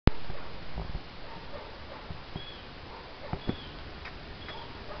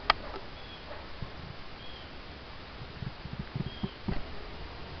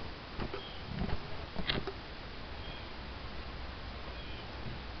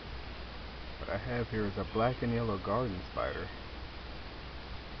I have here is a black and yellow garden spider.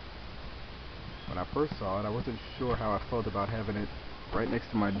 When I first saw it, I wasn't sure how I felt about having it right next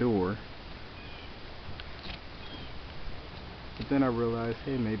to my door. But then I realized,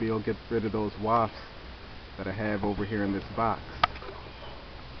 hey, maybe it'll get rid of those wasps that I have over here in this box.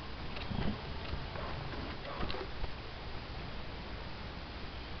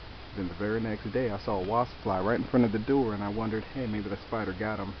 Then the very next day I saw a wasp fly right in front of the door, and I wondered, hey, maybe the spider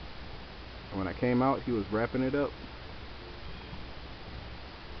got him. And when I came out, he was wrapping it up.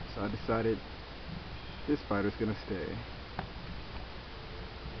 So I decided this spider's gonna stay.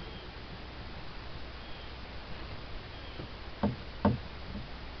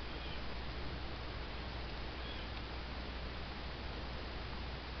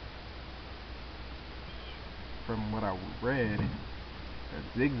 From what I read,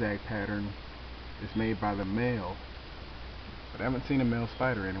 that zigzag pattern is made by the male, but I haven't seen a male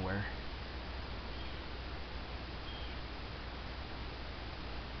spider anywhere.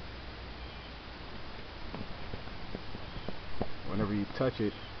 Whenever you touch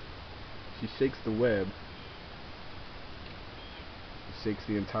it, she shakes the web. She shakes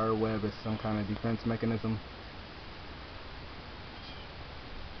the entire web as some kind of defense mechanism.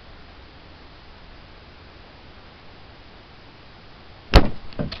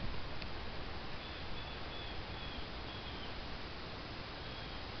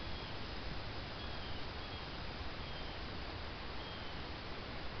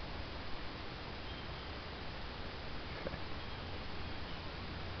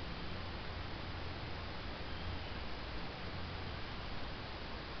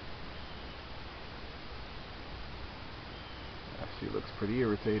 She looks pretty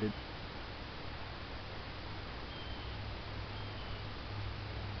irritated.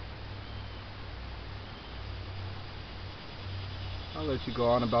 I'll let you go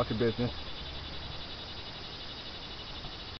on about your business.